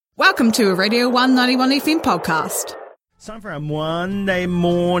Welcome to a Radio 191 FM podcast. It's time for our Monday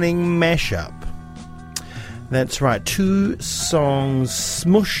morning mashup. That's right, two songs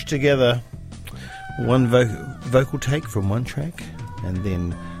smushed together. One vocal take from one track, and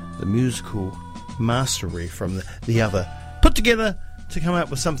then the musical mastery from the other. Put together to come up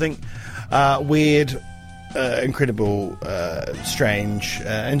with something weird, incredible, strange,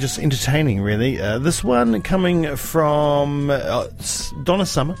 and just entertaining, really. This one coming from Donna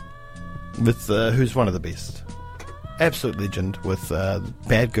Summer, with who's one of the best. Absolute legend with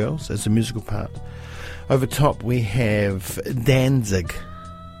Bad Girls as a musical part. Over top we have Danzig,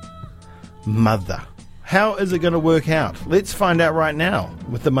 Mother. How is it going to work out? Let's find out right now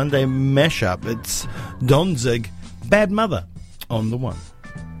with the Monday mashup. It's Danzig, Bad Mother on the one.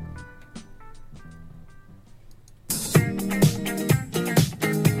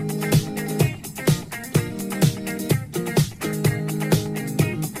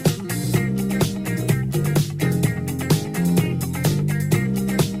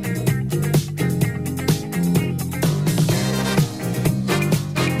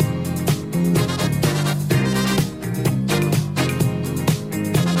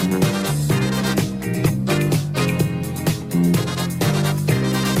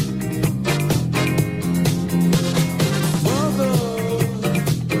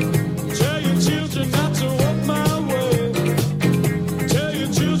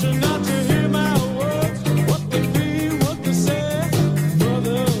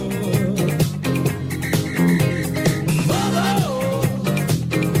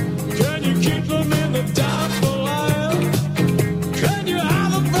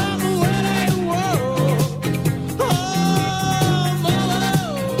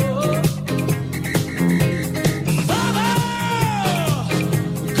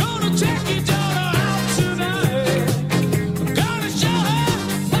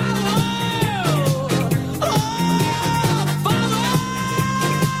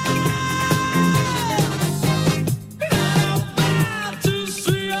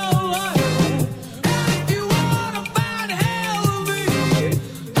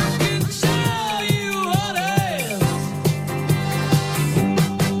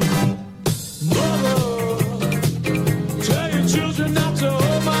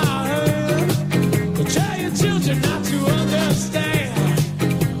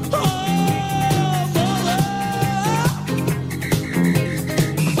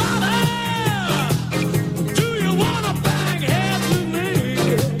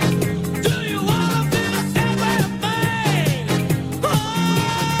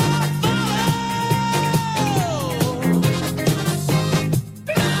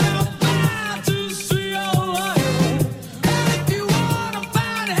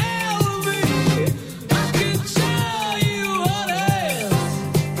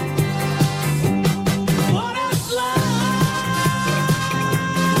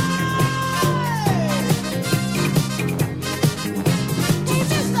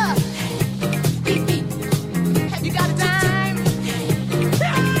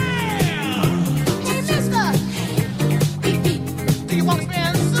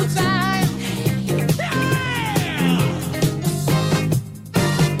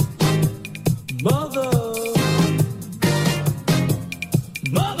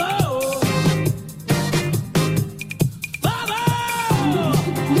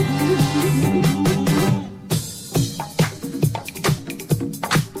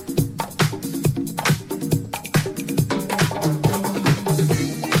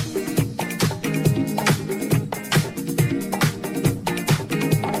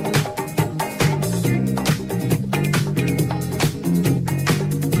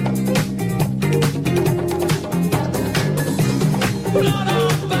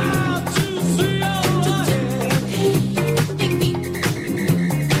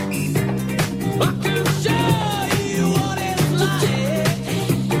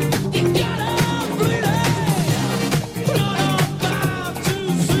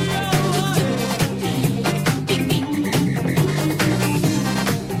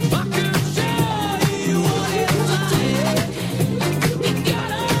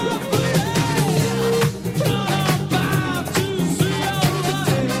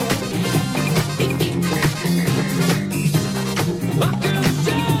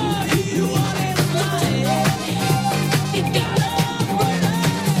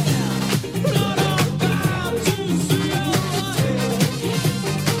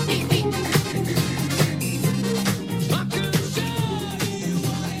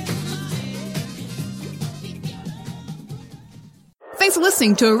 Thanks for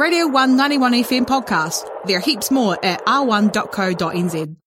listening to a Radio 191 FM podcast. There are heaps more at r1.co.nz.